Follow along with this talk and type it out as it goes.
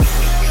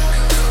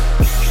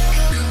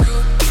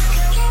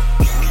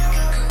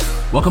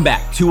Welcome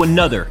back to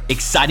another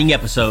exciting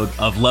episode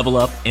of Level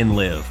Up and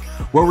Live,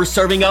 where we're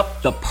serving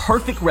up the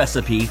perfect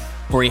recipe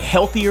for a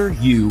healthier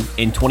you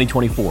in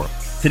 2024.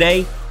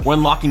 Today, we're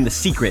unlocking the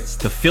secrets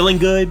to feeling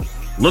good,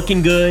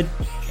 looking good,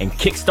 and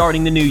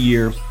kickstarting the new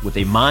year with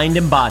a mind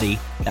and body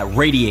that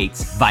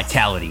radiates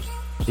vitality.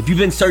 If you've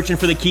been searching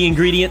for the key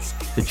ingredients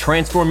to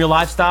transform your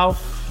lifestyle,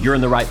 you're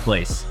in the right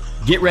place.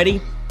 Get ready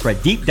for a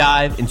deep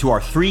dive into our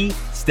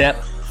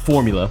 3-step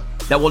formula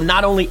that will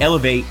not only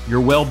elevate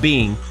your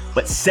well-being,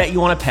 but set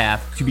you on a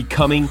path to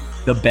becoming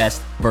the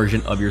best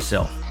version of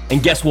yourself.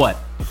 And guess what?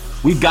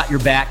 We've got your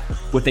back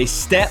with a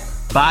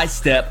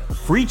step-by-step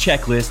free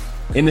checklist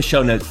in the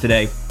show notes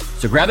today.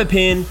 So grab a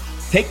pen,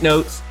 take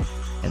notes,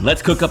 and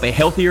let's cook up a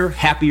healthier,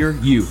 happier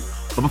you.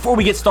 But before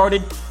we get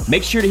started,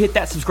 make sure to hit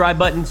that subscribe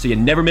button so you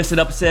never miss an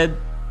episode.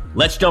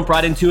 Let's jump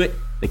right into it.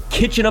 The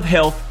kitchen of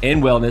health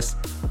and wellness.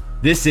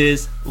 This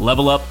is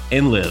Level Up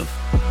and Live.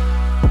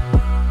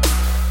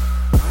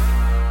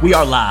 We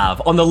are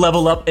live on the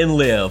Level Up and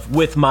Live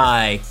with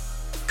my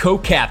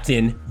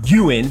co-captain,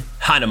 Ewan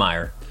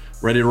Heinemeyer.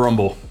 Ready to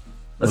rumble.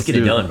 Let's get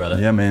it done, brother.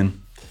 Yeah,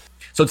 man.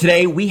 So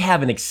today we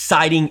have an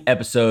exciting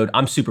episode.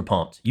 I'm super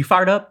pumped. You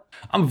fired up?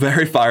 I'm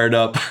very fired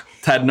up.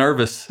 Tad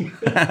nervous.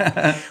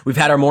 We've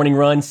had our morning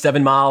run,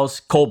 7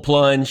 miles, cold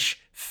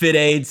plunge, fit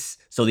aids.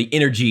 So the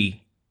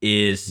energy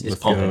is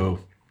pumping. Go.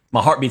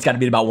 My heartbeat's got to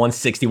be about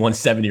 160,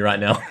 170 right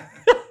now.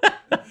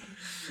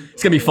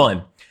 It's going to be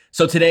fun.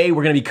 So today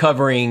we're going to be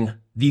covering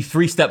the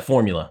 3-step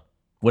formula.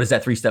 What is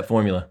that 3-step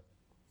formula?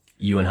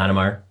 Ewan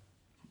Heinemeyer?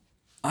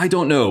 I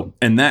don't know.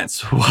 And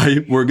that's why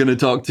we're going to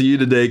talk to you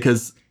today.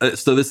 Because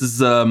so this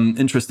is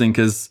interesting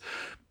because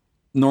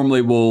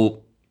normally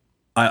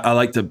I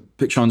like to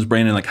pick Sean's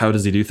brain and like, how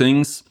does he do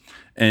things?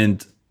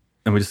 And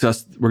we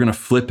discussed, we're going to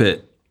flip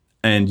it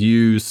and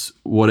use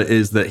what it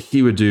is that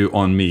he would do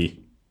on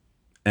me.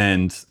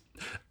 And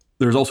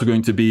there's also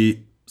going to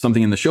be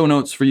something in the show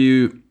notes for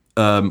you.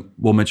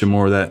 We'll mention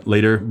more of that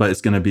later, but it's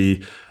going to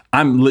be,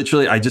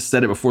 I just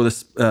said it before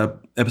this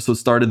episode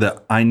started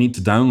that I need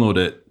to download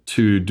it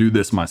to do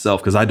this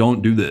myself because I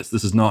don't do this.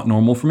 This is not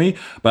normal for me,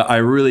 but I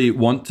really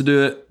want to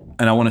do it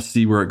and I want to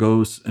see where it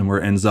goes and where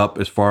it ends up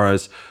as far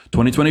as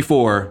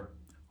 2024.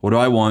 What do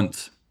I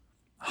want?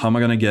 How am I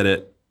going to get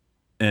it?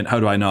 And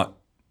how do I not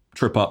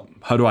trip up?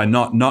 How do I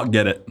not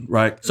get it,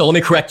 right? So let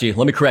me correct you.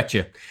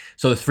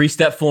 So the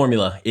 3-step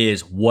formula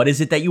is what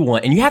is it that you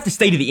want? And you have to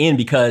stay to the end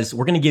because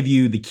we're going to give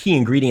you the key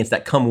ingredients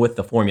that come with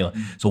the formula.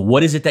 So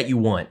what is it that you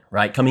want,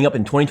 right? Coming up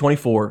in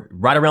 2024,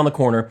 right around the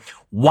corner.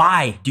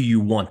 Why do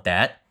you want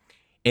that?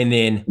 And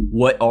then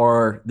what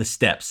are the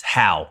steps?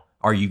 How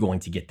are you going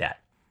to get that?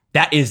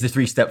 That is the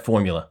 3-step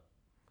formula.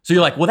 So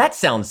you're like, well, that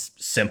sounds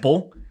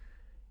simple.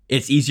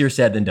 It's easier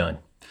said than done.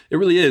 It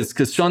really is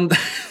because Sean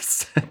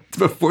said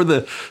before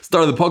the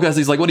start of the podcast,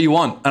 he's like, what do you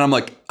want? And I'm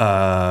like,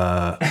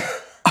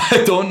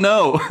 I don't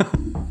know.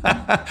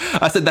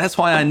 I said, this is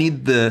why I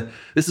need the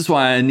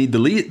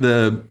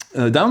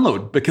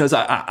download because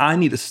I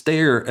need to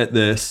stare at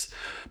this.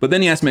 But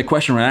then he asked me a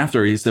question right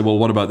after. He said, well,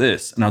 what about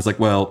this? And I was like,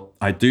 well,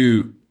 I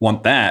do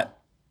want that.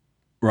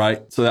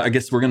 Right. So I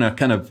guess we're going to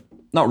kind of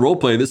not role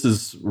play. This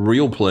is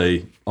real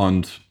play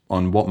on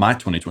what my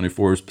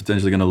 2024 is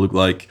potentially going to look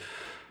like.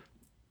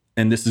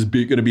 And this is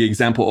going to be an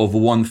example of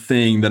one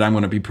thing that I'm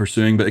going to be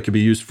pursuing, but it could be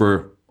used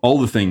for all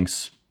the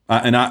things.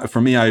 For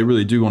me, I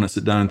really do want to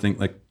sit down and think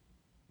like,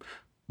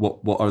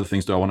 what other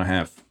things do I want to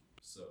have?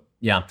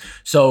 Yeah.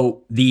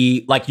 So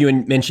like you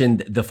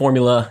mentioned, the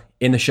formula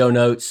in the show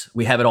notes,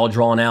 we have it all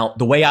drawn out.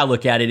 The way I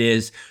look at it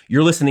is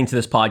you're listening to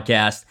this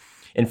podcast.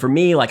 And for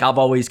me, like I've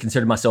always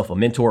considered myself a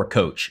mentor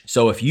coach.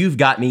 So if you've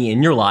got me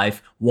in your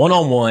life,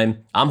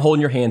 one-on-one, I'm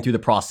holding your hand through the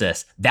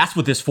process. That's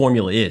what this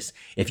formula is.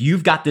 If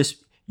you've got this,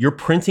 you're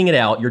printing it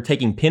out. You're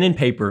taking pen and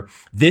paper.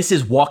 This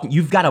is walking.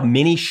 You've got a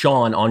mini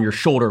Sean on your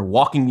shoulder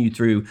walking you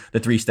through the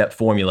 3-step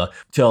formula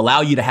to allow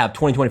you to have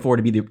 2024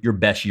 to be your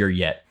best year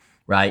yet,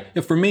 right?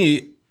 Yeah, for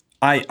me,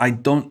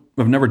 I've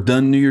never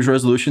done New Year's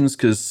resolutions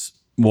because,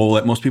 well,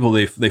 like most people,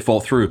 they fall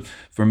through.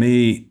 For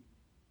me,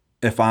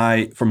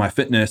 for my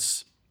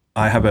fitness,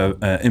 I have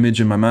a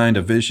image in my mind,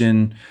 a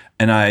vision,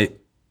 and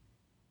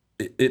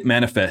it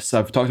manifests.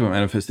 I've talked about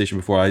manifestation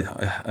before.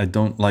 I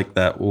don't like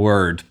that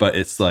word, but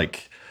it's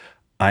like,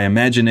 I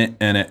imagine it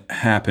and it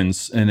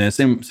happens. And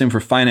same for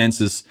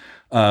finances.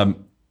 But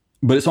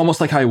it's almost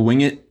like I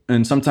wing it.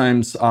 And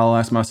sometimes I'll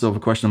ask myself a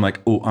question. I'm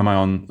like, oh, am I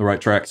on the right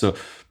track? So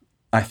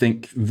I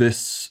think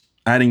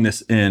adding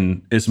this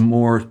in is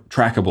more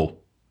trackable.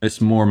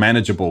 It's more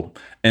manageable.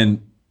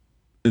 And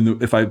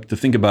if I to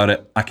think about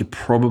it, I could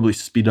probably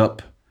speed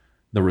up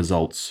the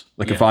results.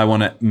 Like if I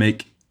want to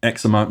make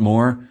X amount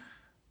more,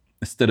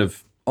 instead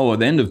of, at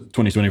the end of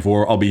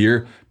 2024, I'll be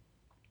here.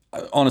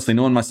 Honestly,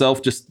 knowing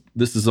myself,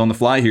 this is on the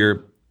fly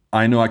here.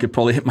 I know I could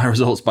probably hit my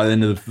results by the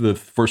end of the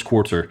first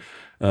quarter.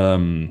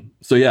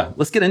 So yeah,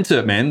 let's get into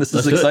it, man. This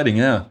is exciting.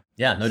 Yeah.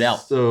 Yeah, no doubt.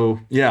 So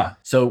yeah.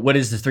 So what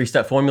is the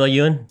 3-step formula,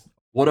 Ewan?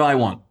 What do I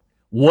want?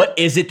 What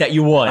is it that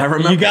you want? I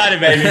remember. You got it,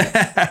 baby.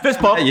 Fist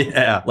pump.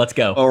 Yeah. Let's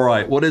go. All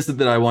right. What is it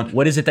that I want?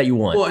 What is it that you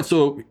want? Well,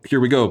 so here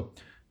we go.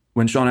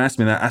 when Sean asked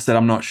me that, I said,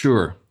 I'm not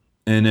sure.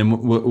 And then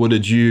what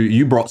did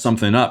you brought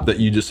something up that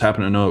you just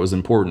happened to know it was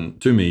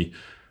important to me.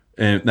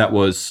 And that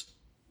was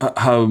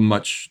how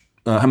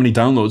many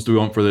downloads do we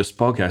want for this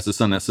podcast? It's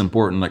something that's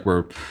important. Like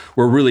we're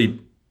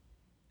really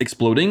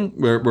exploding.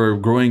 We're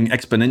growing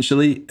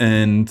exponentially.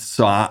 And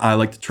so I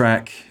like to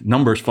track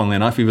numbers, funnily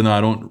enough, even though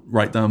I don't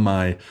write down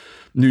my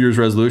New Year's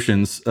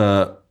resolutions.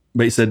 But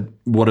he said,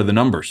 what are the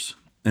numbers?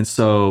 And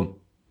so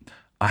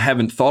I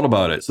haven't thought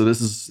about it. So this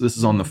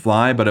is on the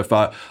fly. But if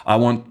I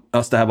want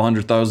us to have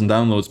 100,000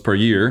 downloads per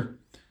year,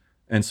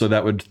 and so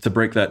that would, to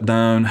break that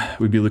down,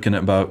 we'd be looking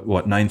at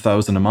about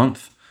 9,000 a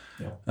month.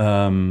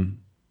 Yeah.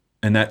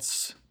 And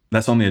that's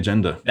on the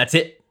agenda. That's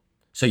it.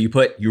 So you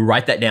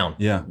write that down.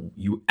 Yeah.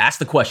 You ask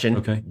the question,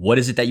 okay, what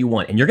is it that you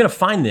want? And you're going to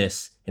find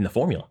this in the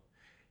formula.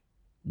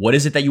 What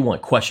is it that you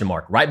want? Question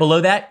mark. Right below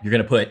that, you're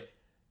going to put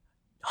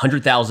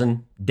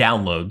 100,000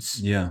 downloads.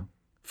 Yeah.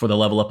 For the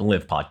Level Up and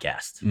Live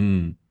podcast.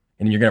 And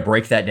then you're going to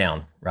break that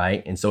down,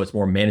 right? And so it's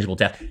more manageable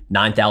task,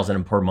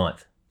 9,000 per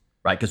month,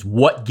 right? Because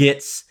what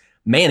gets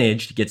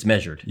managed gets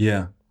measured.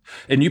 Yeah.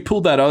 And you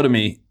pulled that out of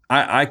me.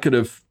 I could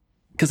have,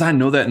 because I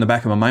know that in the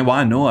back of my mind. Well,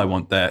 I know I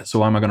want that. So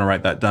why am I going to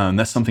write that down?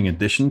 That's something in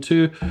addition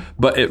to,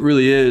 but it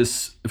really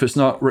is, if it's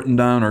not written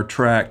down or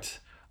tracked,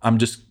 I'm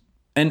just,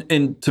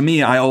 and to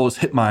me, I always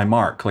hit my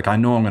mark. Like I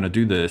know I'm going to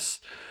do this,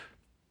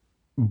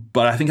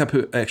 but I think I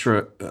put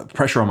extra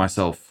pressure on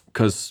myself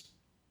because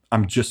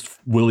I'm just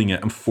willing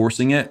it. I'm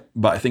forcing it.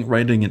 But I think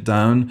writing it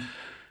down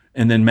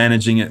and then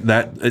managing it,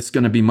 that it's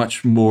going to be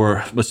much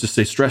more, let's just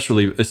say stress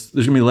relief. There's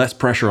going to be less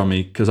pressure on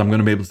me because I'm going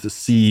to be able to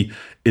see,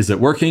 is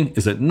it working?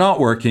 Is it not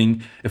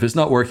working? If it's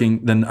not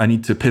working, then I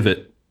need to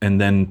pivot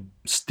and then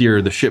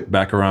steer the ship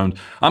back around.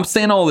 I'm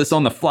saying all this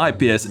on the fly,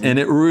 PS, and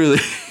it really,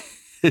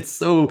 it's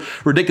so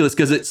ridiculous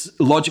because it's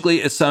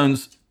logically, it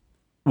sounds,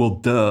 well,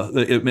 duh.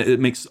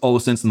 It makes all the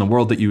sense in the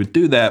world that you would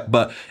do that.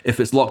 But if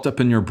it's locked up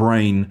in your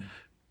brain,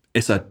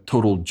 it's a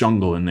total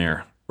jungle in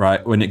there,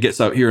 right? When it gets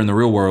out here in the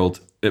real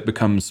world, it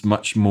becomes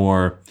much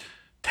more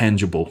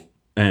tangible,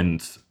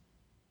 and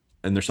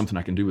there's something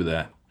I can do with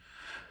that.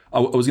 I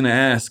was going to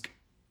ask,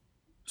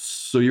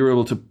 so you were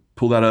able to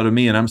pull that out of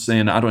me, and I'm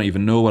saying I don't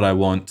even know what I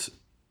want.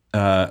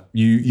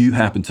 You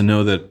happen to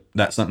know that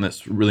that's something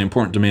that's really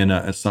important to me, and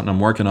it's something I'm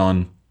working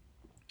on.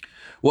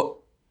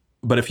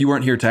 But if you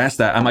weren't here to ask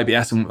that, I might be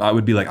asking, I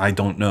would be like, I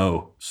don't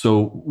know.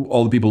 So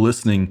all the people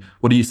listening,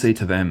 what do you say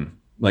to them?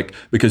 Like,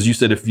 because you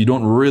said if you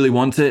don't really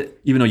want it,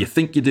 even though you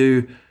think you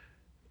do,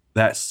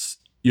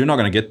 you're not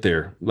going to get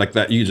there. Like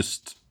that,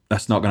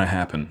 that's not going to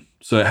happen.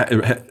 So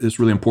it's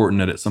really important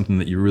that it's something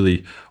that you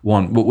really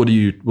want. What would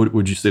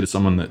you say to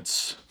someone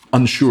that's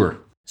unsure?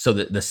 So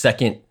the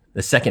second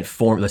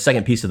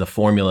piece of the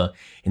formula,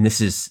 and this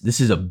is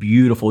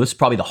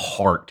probably the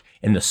heart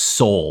and the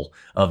soul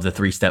of the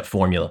 3-step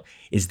formula,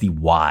 is the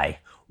why.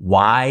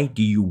 Why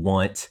do you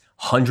want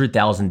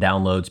 100,000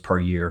 downloads per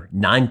year,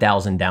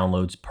 9,000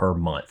 downloads per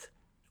month?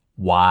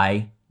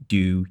 Why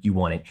do you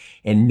want it?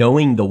 And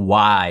knowing the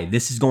why,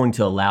 this is going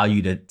to allow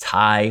you to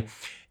tie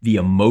the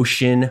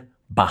emotion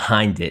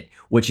behind it,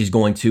 which is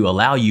going to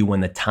allow you,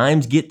 when the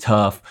times get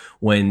tough,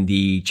 when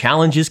the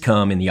challenges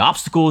come and the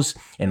obstacles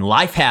and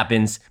life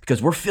happens,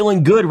 because we're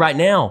feeling good right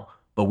now,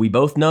 but we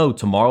both know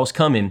tomorrow's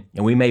coming,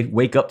 and we may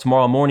wake up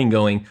tomorrow morning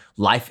going,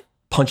 life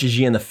punches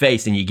you in the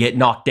face and you get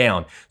knocked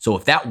down. So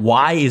if that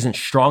why isn't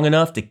strong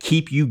enough to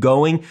keep you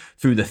going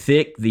through the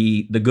thick,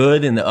 the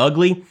good and the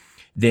ugly,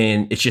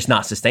 then it's just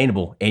not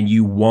sustainable, and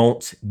you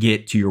won't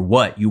get to your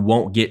what. You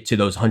won't get to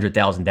those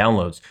 100,000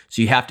 downloads.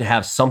 So you have to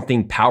have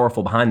something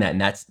powerful behind that,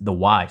 and that's the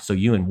why. So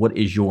Ewan, what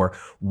is your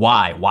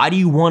why? Why do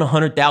you want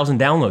 100,000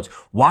 downloads?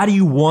 Why do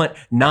you want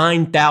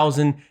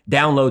 9,000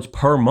 downloads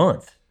per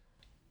month?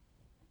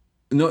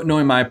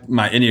 Knowing my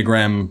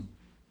Enneagram,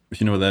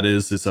 if you know what that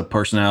is, it's a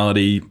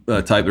personality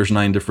type. There's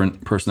 9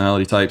 different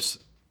personality types.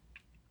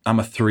 I'm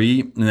a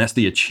 3, and that's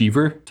the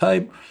achiever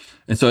type.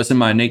 And so it's in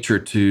my nature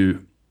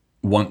to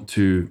want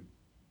to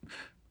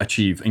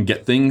achieve and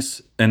get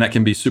things. And that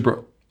can be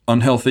super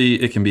unhealthy.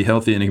 It can be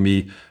healthy, and it can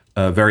be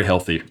very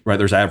healthy, right?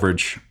 There's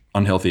average,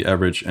 unhealthy,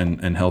 average,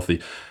 and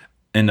healthy.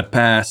 In the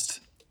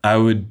past, I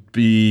would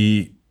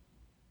be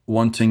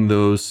wanting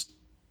those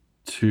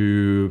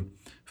to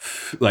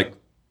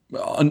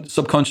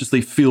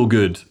subconsciously feel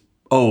good.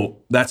 Oh,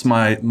 that's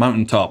my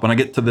mountaintop. When I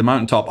get to the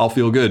mountaintop, I'll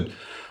feel good.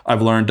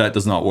 I've learned that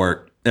does not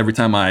work. Every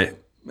time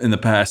in the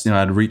past,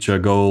 I'd reach a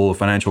goal, a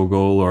financial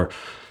goal, or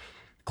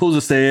close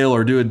a sale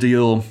or do a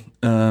deal,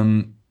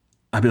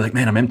 I'd be like,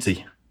 man, I'm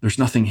empty. There's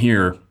nothing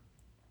here.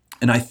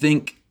 And I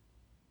think,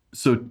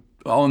 so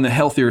on the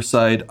healthier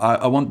side,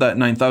 I want that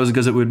 9,000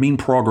 because it would mean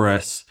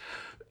progress.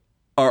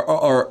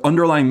 Our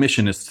underlying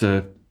mission is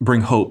to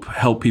bring hope,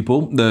 help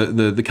people,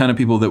 the kind of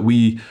people that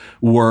we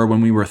were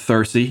when we were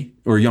 30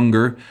 or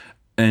younger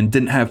and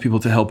didn't have people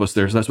to help us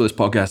there. So that's what this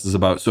podcast is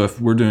about. So if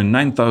we're doing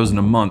 9,000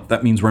 a month,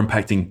 that means we're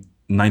impacting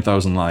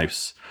 9,000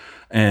 lives.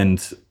 And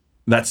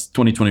that's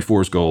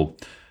 2024's goal.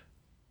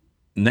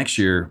 Next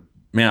year,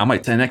 man, I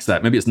might 10x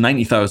that. Maybe it's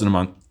 90,000 a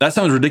month. That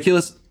sounds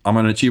ridiculous. I'm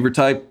an achiever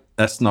type.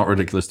 That's not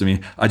ridiculous to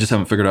me. I just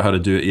haven't figured out how to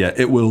do it yet.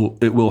 It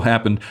will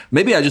happen.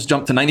 Maybe I just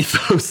jumped to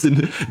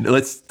 90,000.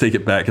 Let's take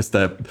it back a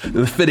step.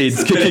 The fit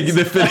aid's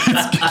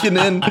kicking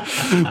in.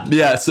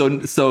 Yeah.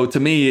 So to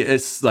me,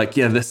 it's like,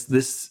 yeah,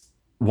 this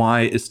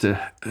why is to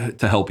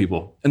help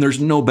people, and there's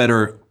no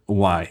better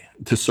why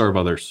to serve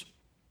others.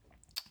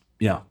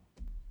 Yeah.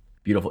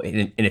 Beautiful.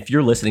 And if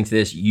you're listening to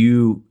this,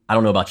 I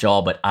don't know about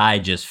y'all, but I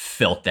just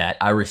felt that.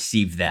 I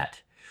received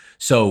that.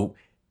 So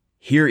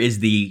here is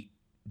the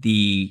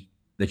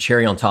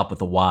cherry on top with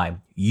the why.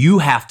 You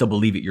have to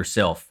believe it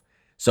yourself.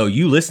 So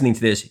you listening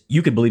to this,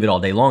 you could believe it all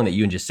day long that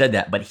you just said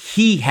that, but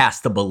he has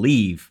to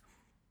believe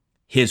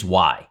his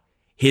why,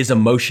 his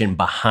emotion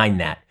behind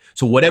that.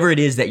 So whatever it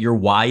is that your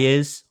why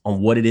is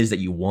on what it is that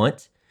you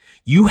want,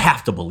 you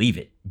have to believe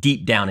it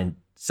deep down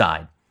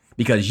inside,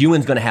 because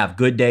Ewan's going to have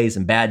good days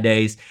and bad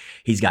days.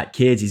 He's got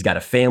kids, he's got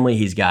a family,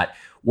 he's got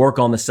work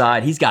on the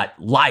side, he's got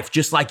life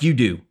just like you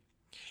do.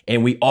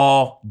 And we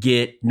all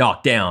get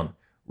knocked down,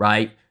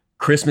 right?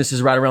 Christmas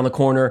is right around the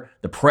corner.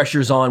 The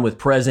pressure's on with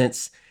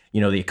presents.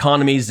 The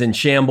economy's in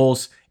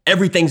shambles.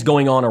 Everything's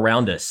going on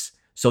around us.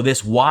 So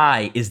this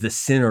why is the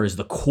center, is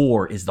the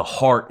core, is the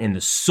heart and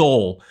the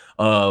soul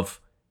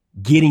of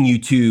getting you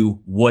to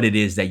what it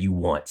is that you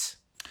want.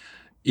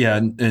 Yeah.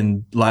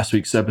 In last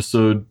week's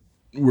episode,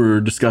 we're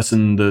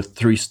discussing the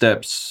 3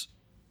 steps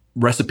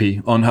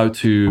recipe on how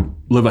to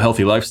live a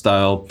healthy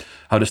lifestyle,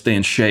 how to stay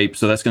in shape.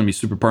 So that's going to be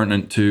super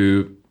pertinent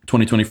to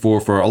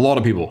 2024 for a lot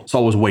of people. It's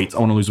always weight. I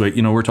want to lose weight.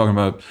 We're talking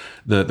about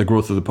the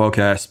growth of the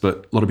podcast,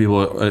 but a lot of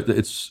people,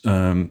 it's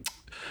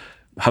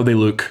how they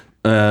look,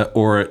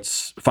 or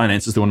it's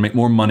finances. They want to make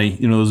more money.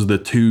 Those are the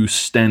 2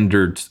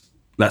 standards.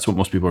 That's what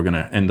most people are going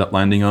to end up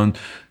landing on.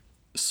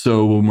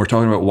 So when we're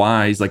talking about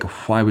why, it's like,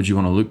 why would you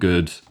want to look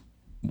good?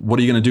 What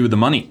are you going to do with the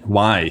money?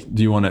 Why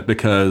do you want it?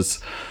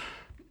 Because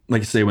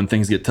like you say, when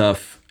things get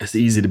tough, it's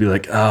easy to be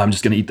like, I'm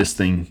just going to eat this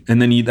thing,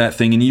 and then eat that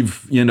thing, and you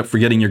end up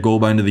forgetting your goal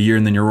by the end of the year,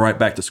 and then you're right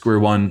back to square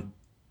one.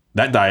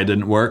 That diet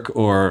didn't work,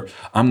 or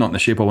I'm not in the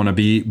shape I want to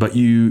be. But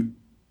you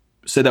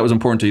said that was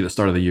important to you at the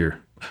start of the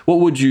year.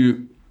 How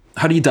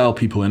do you dial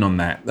people in on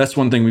that? That's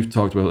one thing we've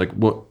talked about. Like,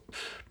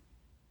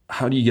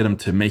 how do you get them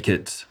to make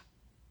it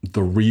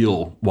the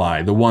real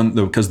why?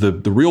 Because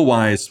the real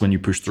why is when you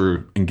push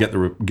through and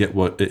get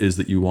what it is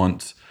that you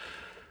want.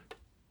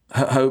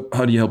 How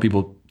do you help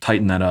people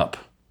tighten that up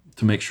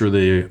to make sure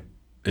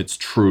it's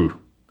true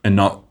and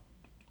not,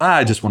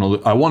 I just want to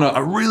look, I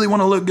really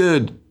want to look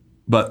good,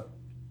 but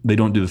they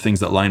don't do the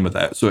things that align with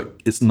that. So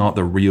it's not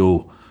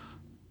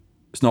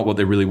it's not what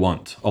they really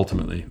want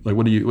ultimately. Like,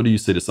 what do you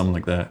say to someone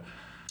like that?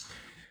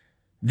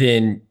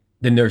 Then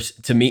there's,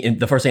 to me, and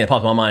the first thing that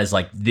pops in my mind is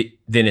like,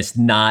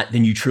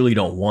 then you truly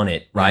don't want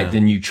it, right? Yeah.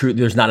 Then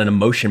there's not an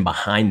emotion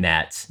behind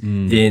that.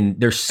 Then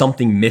there's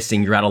something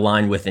missing. You're out of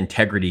line with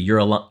integrity. You're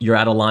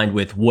out of line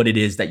with what it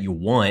is that you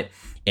want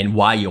and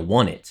why you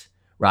want it,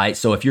 right?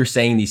 So if you're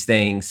saying these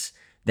things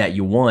that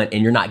you want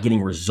and you're not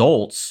getting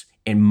results,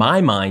 in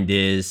my mind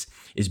is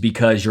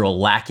because you're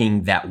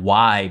lacking that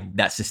why,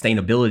 that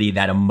sustainability,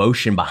 that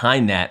emotion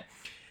behind that.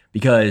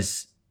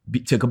 Because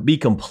to be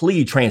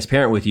completely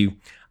transparent with you,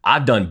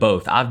 I've done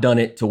both. I've done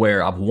it to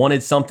where I've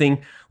wanted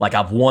something, like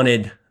I've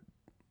wanted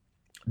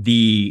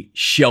the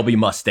Shelby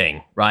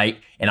Mustang, right?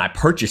 And I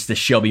purchased the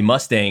Shelby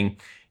Mustang.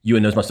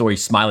 Ewan knows my story.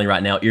 He's smiling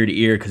right now, ear to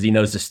ear, because he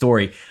knows the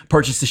story.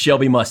 Purchased the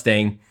Shelby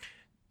Mustang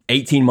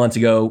 18 months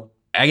ago,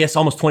 I guess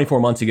almost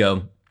 24 months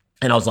ago.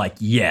 And I was like,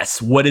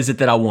 yes, what is it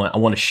that I want? I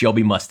want a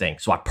Shelby Mustang.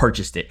 So I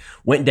purchased it,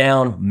 went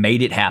down,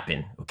 made it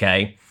happen,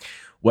 okay?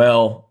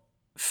 Well,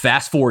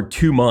 fast forward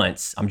 2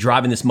 months, I'm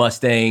driving this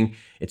Mustang.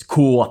 It's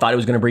cool. I thought it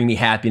was going to bring me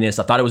happiness.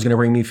 I thought it was going to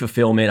bring me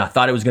fulfillment. I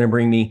thought it was going to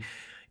bring me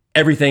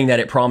everything that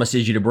it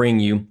promises you to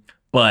bring you.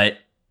 But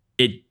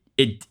it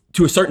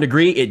to a certain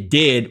degree, it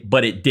did,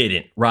 but it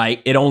didn't,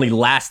 right? It only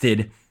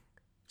lasted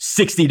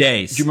 60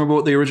 days. Do you remember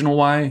what the original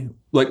why?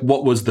 Like,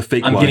 what was the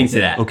fake why? I'm getting to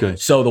that. Okay.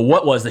 So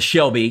what was the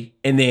Shelby?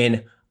 And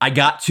then I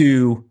got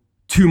to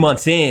 2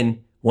 months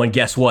in when,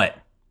 guess what?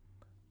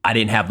 I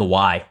didn't have the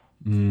why.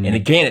 And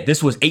again,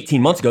 this was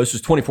 18 months ago. This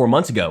was 24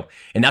 months ago.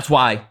 And that's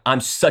why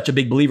I'm such a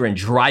big believer in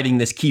driving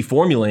this key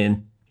formula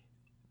in,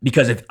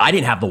 because if I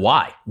didn't have the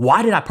why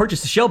did I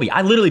purchase the Shelby?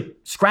 I literally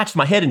scratched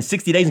my head in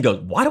 60 days and go,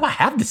 why do I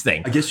have this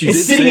thing? I guess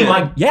it's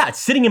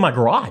sitting in my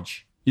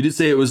garage. You did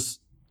say it was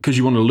because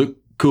you wanted to look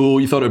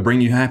cool. You thought it would bring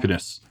you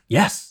happiness.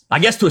 Yes, I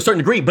guess to a certain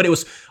degree, but it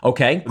was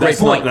okay. Great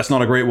point. That's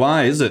not a great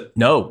why, is it?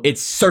 No, it's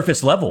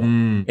surface level,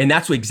 and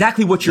that's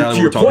exactly what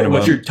you're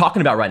talking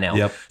about right now.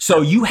 Yep.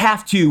 So you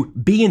have to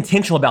be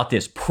intentional about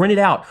this. Print it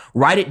out,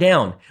 write it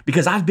down,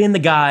 because I've been the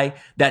guy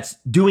that's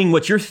doing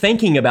what you're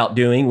thinking about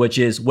doing, which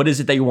is, what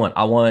is it that you want?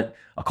 I want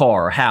a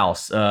car, a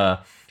house, to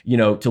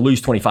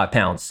lose 25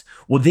 pounds.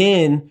 Well,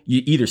 then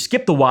you either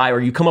skip the why or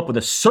you come up with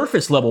a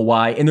surface level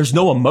why, and there's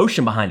no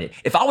emotion behind it.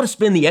 If I would have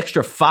spent the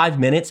extra 5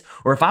 minutes,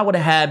 or if I would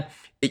have had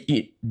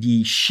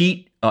the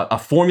sheet, a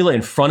formula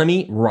in front of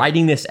me,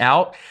 writing this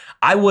out,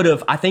 I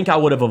think I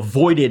would have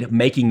avoided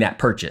making that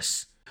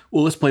purchase.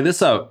 Well, let's play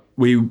this out.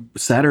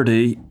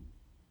 Saturday,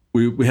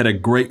 we had a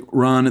great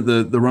run at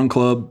the run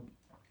club.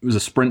 It was a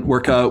sprint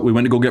workout. We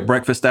went to go get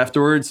breakfast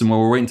afterwards. And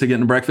while we're waiting to get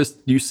into breakfast,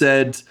 you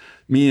said,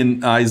 me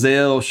and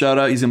Isaiah, shout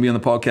out, he's going to be on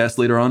the podcast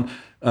later on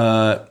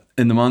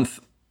in the month.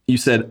 You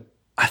said,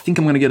 I think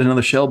I'm going to get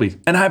another Shelby.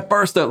 And I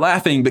burst out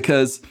laughing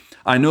because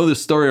I know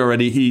this story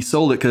already. He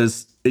sold it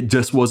because it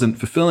just wasn't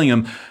fulfilling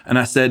him. And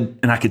I said,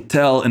 and I could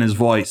tell in his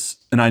voice,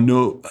 and I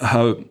know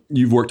how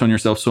you've worked on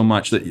yourself so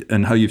much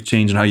and how you've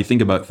changed and how you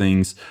think about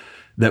things,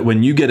 that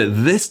when you get it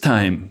this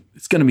time,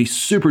 it's going to be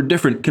super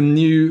different. Can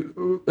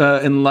you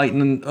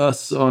enlighten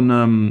us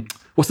on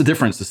what's the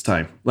difference this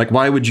time? Like,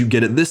 why would you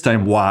get it this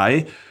time?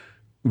 Why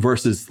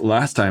versus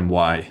last time?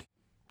 Why?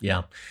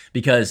 Yeah,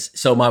 because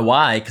so my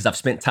why, because I've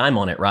spent time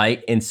on it,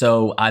 right? And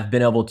so I've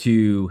been able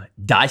to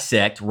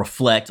dissect,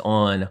 reflect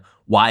on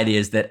why it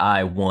is that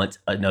I want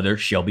another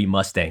Shelby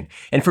Mustang.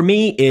 And for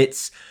me,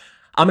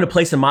 I'm in a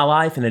place in my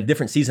life, in a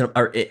different season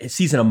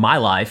of my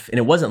life, and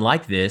it wasn't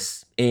like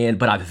this.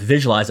 But I've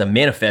visualized, I've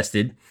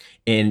manifested,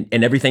 and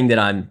everything that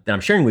I'm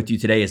sharing with you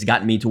today has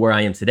gotten me to where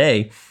I am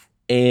today.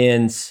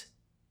 And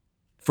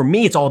for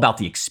me, it's all about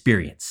the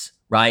experience,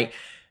 right?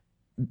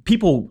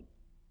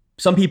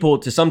 Some people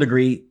to some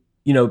degree,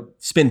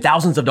 spend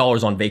thousands of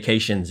dollars on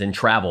vacations and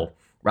travel,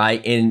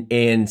 right? And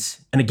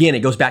again, it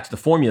goes back to the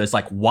formula. It's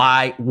like,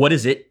 why? What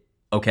is it?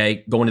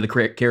 Okay, going to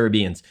the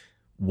Caribbeans.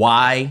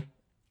 Why?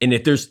 And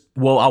if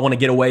I want to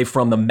get away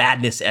from the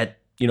madness at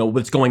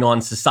what's going on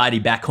in society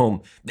back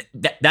home.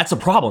 That's a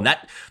problem.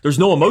 There's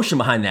no emotion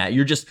behind that.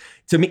 You're just,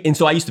 to me. And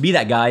so I used to be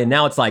that guy, and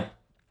now it's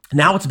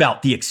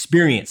about the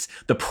experience,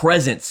 the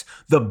presence,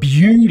 the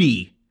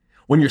beauty.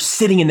 When you're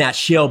sitting in that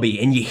Shelby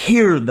and you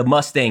hear the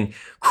Mustang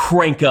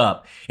crank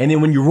up, and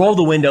then when you roll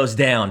the windows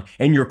down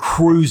and you're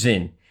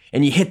cruising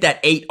and you hit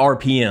that 8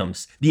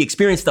 RPMs, the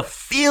experience, the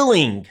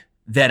feeling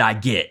that I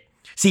get.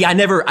 See, I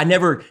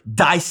never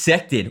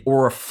dissected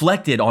or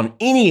reflected on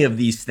any of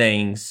these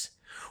things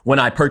when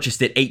I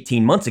purchased it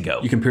 18 months ago.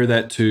 You compare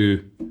that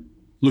to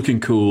looking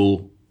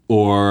cool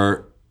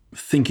or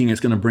thinking it's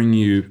going to bring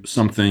you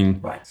something.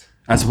 Right.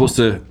 As opposed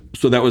to,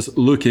 so that was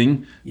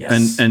looking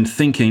and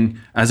thinking,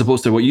 as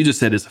opposed to what you just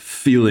said is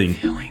feeling.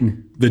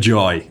 The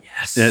joy.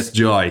 Yes. That's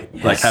joy.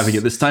 Yes. Like having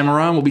it this time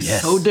around will be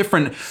so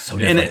different.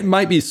 And it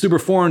might be super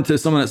foreign to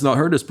someone that's not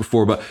heard this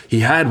before, but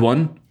he had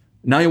one.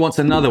 Now he wants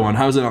another one.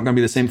 How is it not going to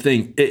be the same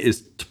thing?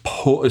 It's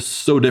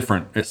so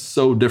different. It's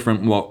so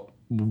different what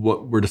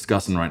we're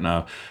discussing right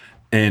now.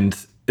 And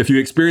if you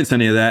experience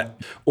any of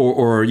that,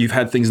 or you've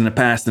had things in the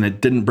past and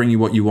it didn't bring you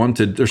what you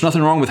wanted, there's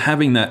nothing wrong with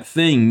having that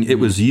thing. It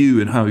was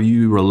you and how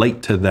you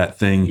relate to that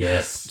thing.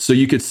 Yes. So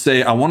you could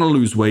say, I want to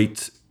lose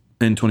weight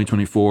in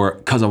 2024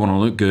 because I want to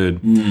look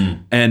good.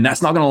 And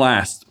that's not going to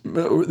last.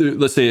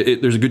 Let's say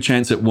there's a good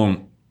chance it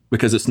won't,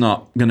 because it's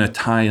not going to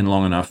tie in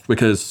long enough.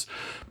 Because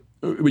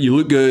when you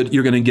look good,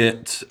 you're going to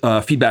get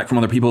feedback from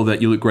other people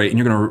that you look great, and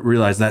you're going to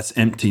realize that's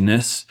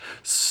emptiness.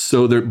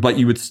 But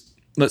you would,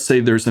 let's say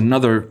there's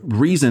another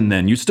reason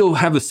then. You still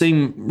have the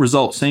same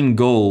result, same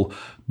goal,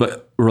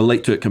 but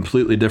relate to it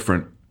completely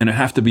different. And it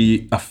have to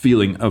be a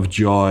feeling of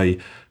joy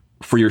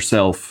for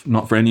yourself,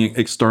 not for any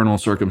external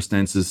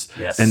circumstances.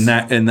 Yes. And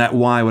that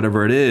why,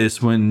 whatever it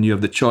is, when you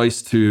have the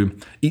choice to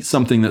eat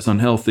something that's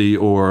unhealthy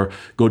or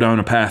go down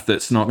a path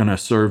that's not going to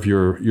serve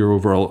your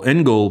overall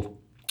end goal,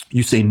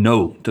 you say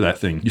no to that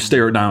thing. You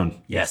stare it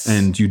down. Yes.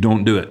 And you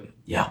don't do it.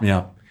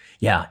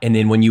 Yeah. And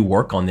then when you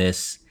work on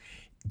this,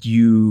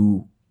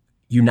 you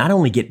not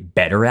only get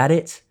better at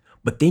it,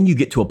 but then you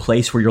get to a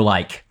place where you're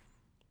like,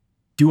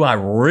 do I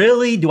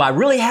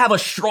really have a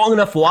strong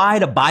enough why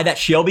to buy that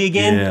Shelby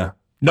again? Yeah.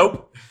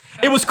 Nope.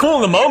 It was cool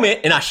in the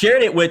moment, and I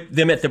shared it with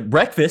them at the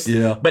breakfast.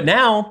 Yeah. But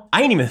now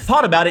I ain't even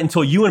thought about it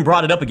until Ewan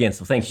brought it up again.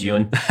 So thanks,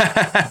 Ewan.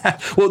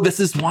 Well, this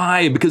is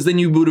why, because then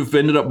you would have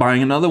ended up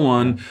buying another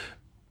one,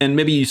 and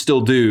maybe you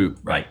still do,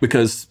 Right.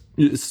 Because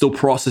it's still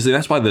processing.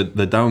 That's why the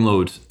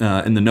download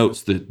in the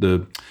notes,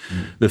 the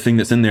thing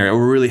that's in there, it will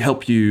really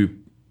help you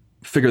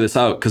figure this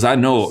out. Because I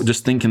know,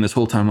 just thinking this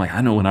whole time, like, I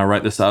know when I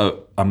write this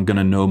out, I'm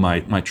gonna know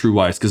my true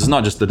whys. Because it's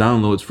not just the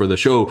downloads for the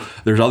show.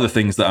 There's other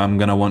things that I'm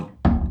gonna want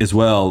as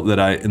well that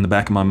I in the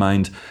back of my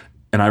mind,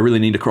 and I really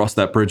need to cross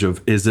that bridge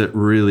of, is it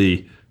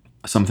really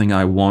something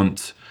I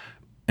want?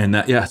 And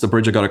that, it's a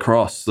bridge I got to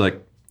cross.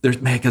 Like,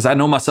 because I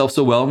know myself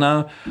so well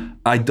now,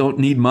 I don't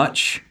need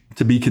much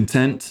to be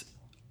content.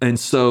 And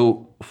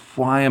so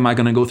why am I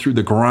going to go through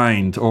the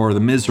grind or the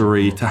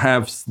misery to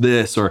have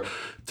this or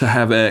to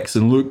have X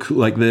and look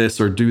like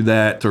this or do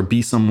that or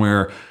be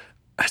somewhere?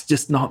 It's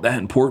just not that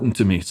important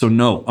to me. So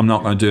no, I'm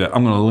not going to do it.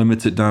 I'm going to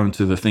limit it down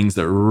to the things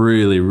that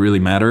really, really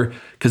matter,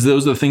 because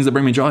those are the things that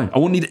bring me joy. I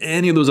won't need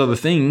any of those other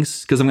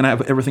things because I'm going to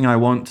have everything I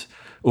want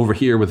over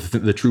here with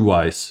the true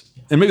whys.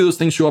 And maybe those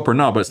things show up or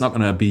not, but it's not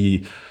going to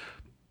be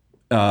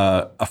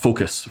a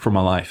focus for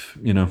my life,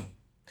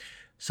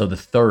 So the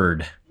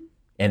third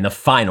and the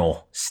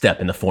final step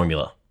in the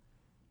formula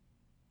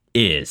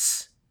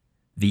is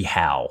the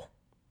how.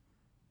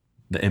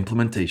 The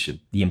implementation.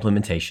 The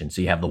implementation.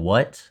 So you have the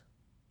what,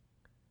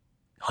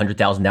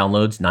 100,000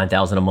 downloads,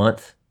 9,000 a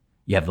month.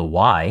 You have the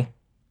why,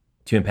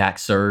 to impact,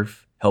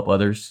 serve, help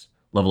others.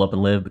 level up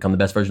and live, become the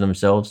best version of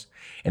themselves.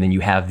 And then you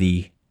have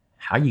the,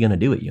 how are you going to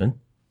do it, Ewan?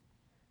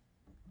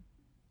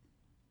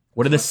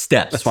 What are the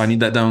steps? That's why I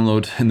need that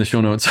download in the show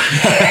notes.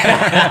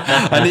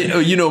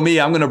 You know me,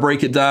 I'm going to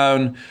break it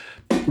down.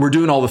 We're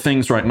doing all the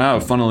things right now,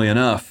 funnily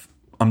enough.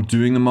 I'm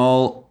doing them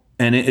all,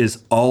 and it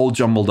is all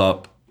jumbled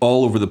up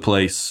all over the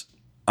place.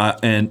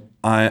 I'm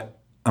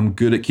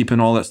good at keeping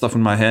all that stuff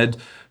in my head,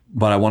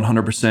 but I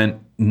 100%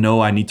 know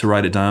I need to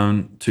write it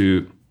down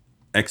to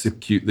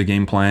execute the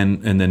game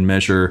plan and then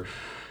measure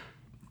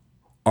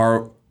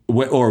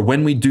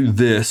when we do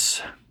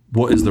this,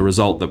 what is the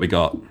result that we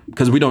got?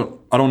 Because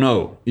I don't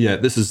know. Yeah,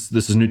 this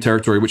is new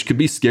territory, which could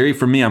be scary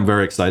for me. I'm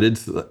very excited.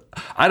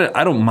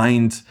 I don't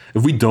mind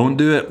if we don't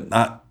do it.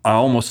 I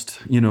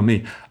almost, you know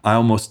me, I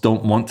almost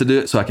don't want to do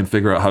it so I can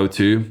figure out how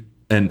to.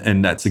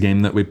 And that's a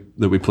game that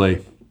we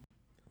play.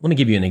 Let me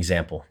give you an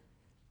example.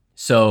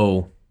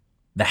 So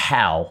the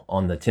how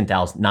on the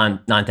 9,000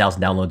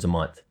 downloads a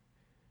month,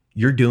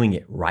 you're doing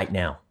it right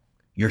now.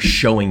 You're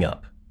showing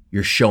up.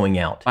 You're showing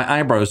out. My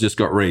eyebrows just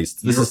got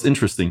raised. This is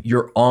interesting.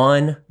 You're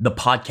on the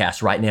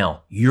podcast right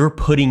now. You're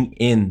putting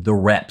in the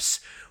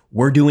reps.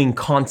 We're doing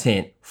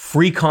content,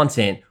 free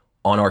content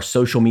on our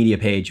social media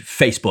page,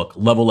 Facebook,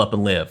 Level Up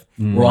and Live.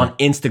 We're on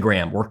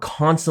Instagram. We're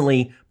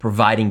constantly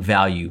providing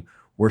value.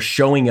 We're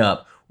showing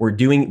up. We're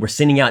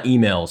sending out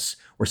emails.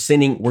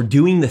 We're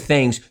doing the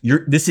things.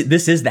 This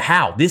is the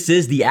how. This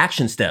is the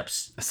action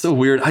steps. It's so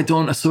weird. I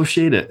don't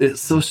associate it. It's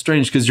so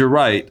strange because you're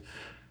right.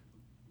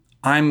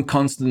 I'm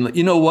constantly,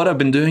 you know what I've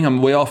been doing?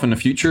 I'm way off in the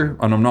future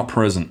and I'm not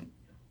present.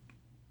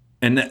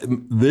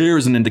 And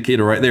there's an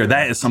indicator right there.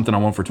 That is something I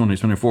want for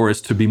 2024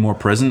 is to be more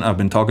present. I've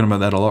been talking about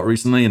that a lot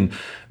recently. And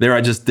there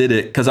I just did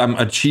it because I'm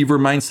achiever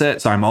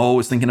mindset. So I'm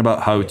always thinking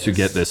about how to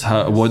get this.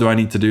 What do I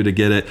need to do to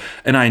get it?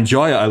 And I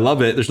enjoy it. I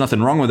love it. There's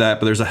nothing wrong with that.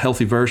 But there's a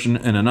healthy version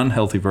and an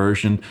unhealthy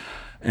version.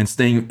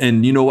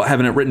 And you know what?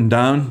 Having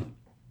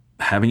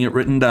it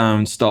written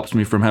down stops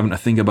me from having to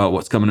think about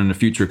what's coming in the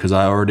future because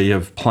I already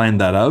have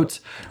planned that out.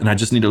 And I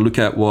just need to look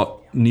at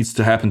what needs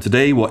to happen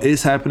today, what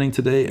is happening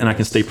today, and I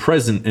can stay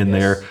present in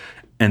there.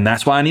 And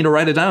that's why I need to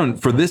write it down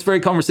for this very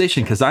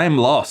conversation because I am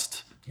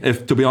lost.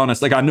 If to be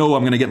honest, like I know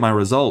I'm going to get our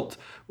result,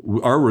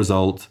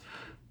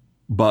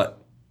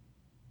 but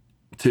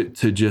to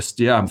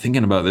just I'm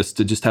thinking about this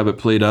to just have it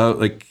played out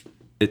like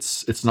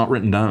it's not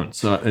written down.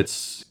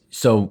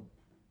 So.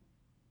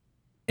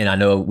 And I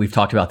know we've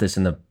talked about this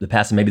in the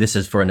past, and maybe this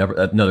is for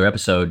another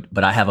episode,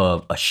 but I have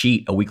a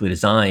sheet, a weekly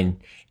design,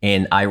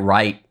 and I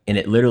write, and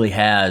it literally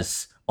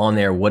has on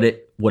there what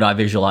I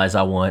visualize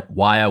I want,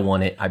 why I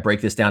want it. I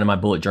break this down in my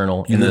bullet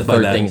journal. And then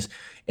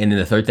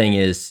the third thing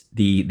is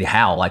the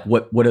how, like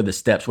what are the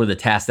steps, what are the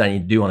tasks that I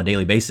need to do on a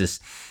daily basis?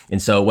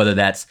 And so whether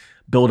that's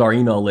build our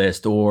email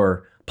list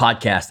or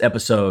podcast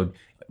episode,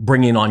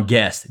 bringing on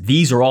guests,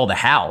 these are all the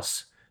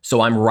hows.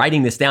 So I'm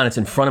writing this down. It's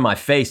in front of my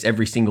face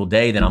every single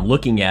day that I'm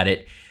looking at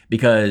it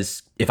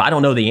because if I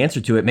don't know the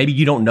answer to it, maybe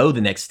you don't know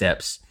the next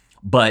steps.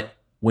 But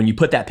when you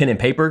put that pen and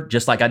paper,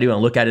 just like I do, and I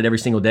look at it every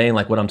single day and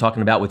like what I'm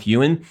talking about with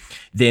Ewan,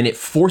 then it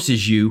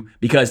forces you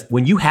because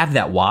when you have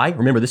that why,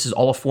 remember this is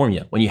all a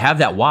formula. When you have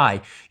that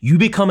why, you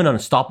become an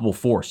unstoppable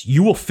force.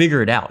 You will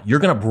figure it out. You're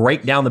going to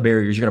break down the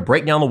barriers. You're going to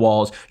break down the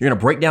walls. You're going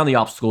to break down the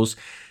obstacles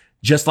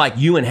just like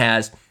Ewan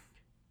has.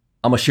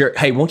 I'm going to share.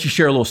 Hey, won't you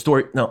share a little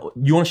story? No,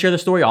 you want to share the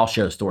story? I'll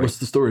share the story. What's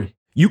the story?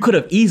 You could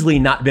have easily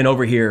not been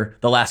over here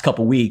the last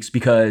couple weeks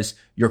because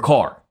your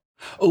car.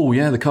 Oh,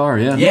 yeah, the car.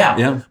 Yeah.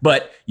 Yeah.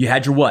 But you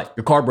had your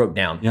car broke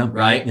down. Yeah.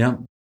 Right? Yeah.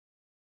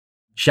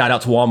 Shout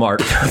out to Walmart.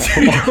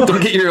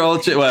 Don't get your oil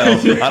change.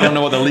 Well, I don't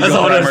know what the legal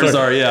parameters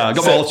are. Yeah. I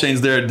got my oil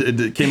change there.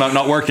 It came out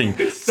not working.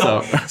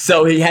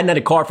 So he hadn't had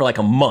a car for like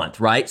a month,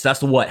 right? So that's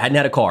the what? Hadn't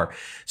had a car.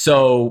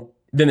 So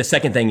then the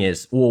second thing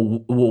is,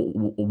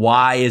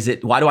 why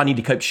do I need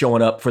to keep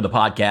showing up for the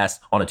podcast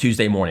on a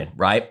Tuesday morning,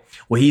 right?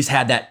 Well, he's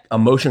had that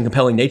emotion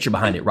compelling nature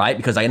behind it, right?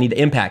 Because I need to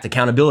impact,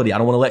 accountability. I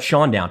don't want to let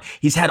Sean down.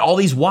 He's had all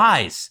these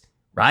whys,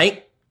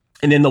 right?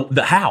 And then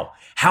the how.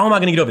 How am I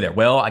going to get over there?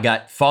 Well, I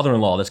got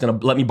father-in-law that's going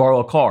to let me borrow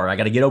a car. I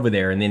got to get over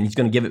there, and then he's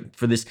going to give it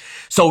for this.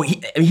 So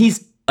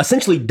he's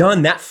essentially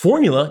done that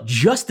formula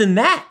just in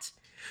that.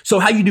 So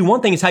how you do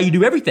one thing is how you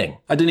do everything.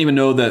 I didn't even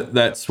know that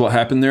that's what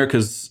happened there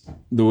because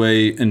the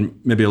way, and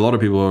maybe a lot of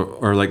people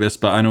are like this,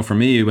 but I know for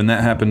me, when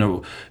that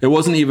happened, it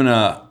wasn't even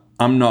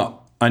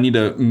I need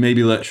to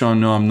maybe let Sean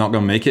know I'm not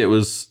going to make it.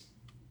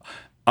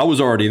 I was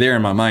already there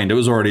in my mind.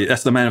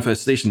 That's the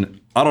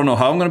manifestation. I don't know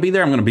how I'm going to be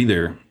there. I'm going to be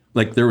there.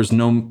 Like there was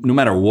no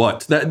matter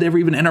what, that never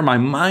even entered my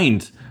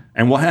mind.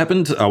 And what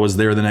happened? I was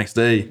there the next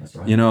day. That's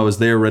right. I was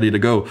there ready to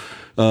go.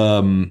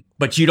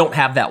 But you don't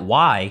have that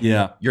why.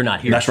 Yeah. You're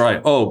not here. That's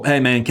right. Oh, hey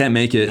man, can't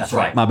make it. That's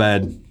right. My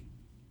bad.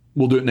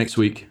 We'll do it next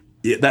week.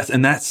 Yeah,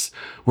 that's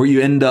where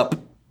you end up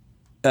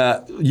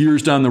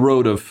years down the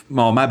road of,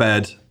 oh, my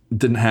bad,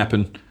 didn't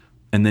happen.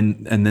 And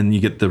then you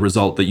get the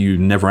result that you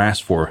never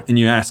asked for. And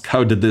you ask,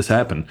 how did this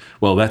happen?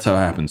 Well, that's how it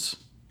happens.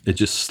 It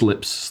just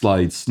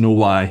slides, no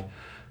why.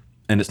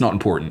 And it's not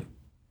important.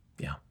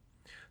 Yeah.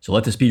 So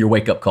let this be your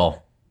wake up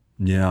call.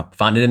 Yeah.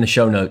 Find it in the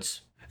show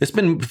notes. it's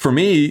been for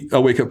me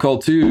a wake up call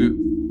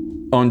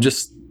too on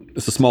just,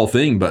 it's a small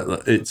thing,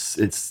 but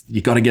it's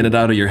you got to get it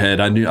out of your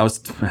head. I was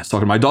talking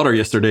to my daughter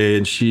yesterday,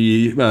 and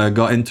she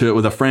got into it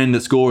with a friend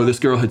at school where this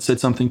girl had said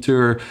something to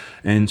her,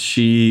 and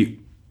she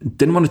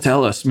didn't want to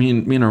tell us. Me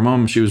and her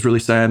mom, she was really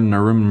sad in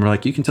her room, and we're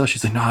like, you can tell.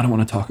 She's like, no, I don't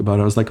want to talk about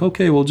it. I was like,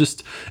 okay, well,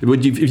 just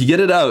if you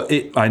get it out,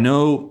 I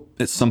know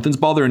it's something's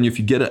bothering you. If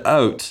you get it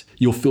out,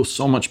 you'll feel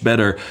so much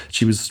better.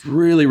 She was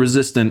really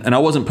resistant, and I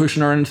wasn't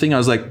pushing her or anything. I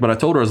was like, but I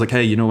told her, I was like,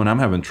 hey, when I'm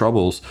having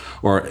troubles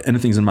or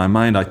anything's in my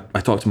mind,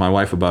 I talk to my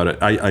wife about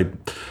it.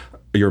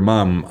 Your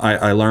mom,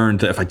 I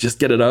learned that if I just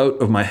get it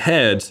out of my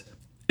head,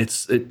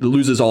 it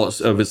loses all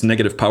of its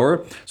negative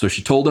power. So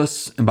she told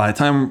us, and by the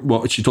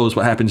time she told us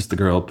what happened, just the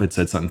girl had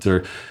said something to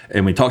her,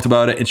 and we talked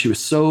about it, and she was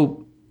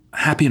so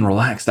happy and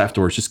relaxed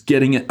afterwards, just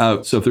getting it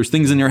out. So if there's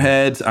things in your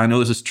head, I know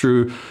this is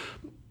true.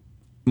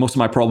 Most of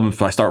my problem,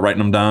 if I start writing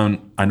them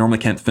down, I normally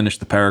can't finish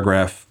the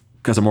paragraph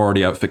because I'm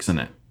already out fixing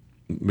it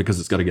because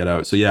it's got to get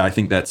out. So yeah, I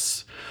think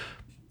that's,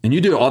 and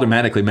you do it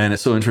automatically, man.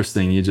 It's so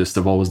interesting. You just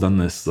have always done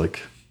this.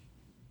 Like,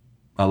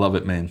 I love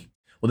it, man.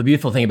 Well, the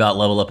beautiful thing about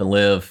Level Up and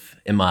Live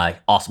and my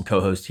awesome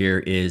co-host here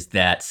is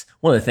that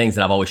one of the things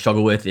that I've always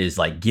struggled with is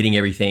like getting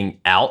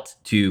everything out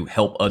to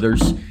help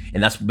others.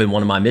 And that's been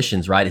one of my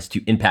missions, right? Is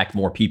to impact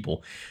more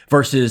people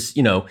versus,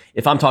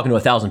 if I'm talking to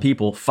 1,000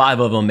 people, 5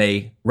 of them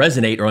may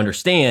resonate or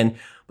understand.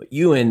 But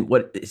you and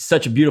what is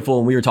such a beautiful,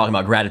 and we were talking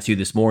about gratitude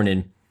this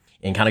morning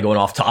and kind of going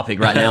off topic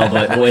right now,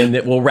 but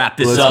we'll wrap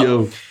this up.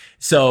 Go.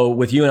 So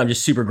with you, and I'm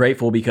just super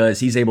grateful because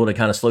he's able to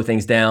kind of slow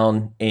things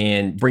down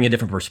and bring a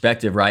different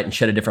perspective, right? And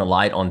shed a different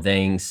light on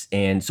things.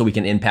 And so we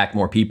can impact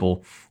more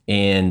people.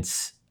 And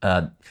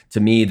to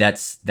me,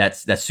 that's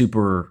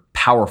super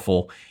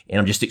powerful. And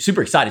I'm just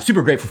super excited,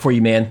 super grateful for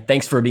you, man.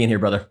 Thanks for being here,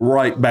 brother.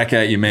 Right back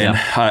at you, man.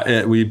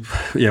 Yeah.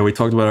 We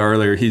talked about it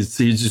earlier. He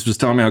just was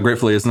telling me how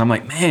grateful he is. And I'm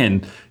like,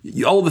 man,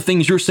 all the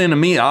things you're saying to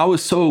me, I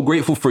was so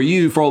grateful for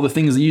you for all the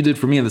things that you did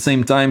for me at the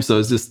same time. So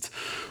it's just,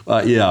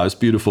 it's a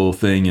beautiful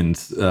thing.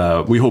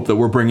 And we hope that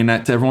we're bringing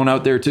that to everyone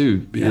out there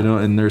too,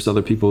 and there's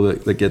other people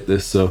that get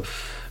this. So,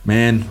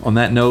 man, on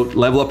that note,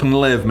 level up and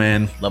live,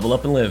 man. Level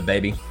up and live,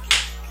 baby.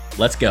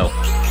 Let's go.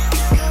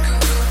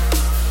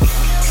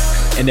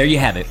 And there you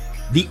have it.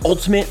 The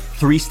ultimate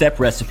 3-step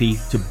recipe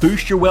to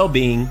boost your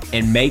well-being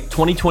and make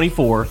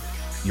 2024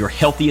 your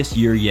healthiest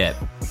year yet.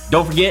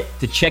 Don't forget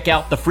to check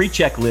out the free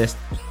checklist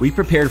we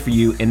prepared for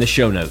you in the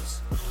show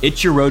notes.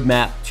 It's your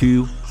roadmap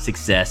to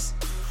success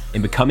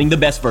in becoming the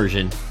best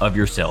version of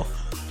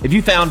yourself. If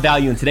you found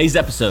value in today's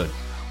episode,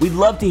 we'd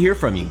love to hear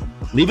from you.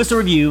 Leave us a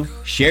review,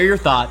 share your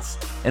thoughts,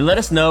 and let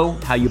us know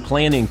how you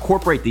plan to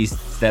incorporate these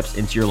steps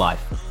into your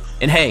life.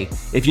 And hey,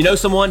 if you know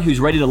someone who's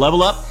ready to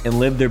level up and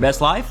live their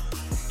best life,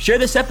 share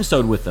this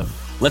episode with them.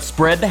 Let's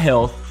spread the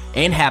health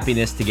and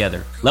happiness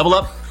together. Level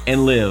Up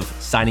and Live,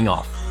 signing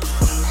off.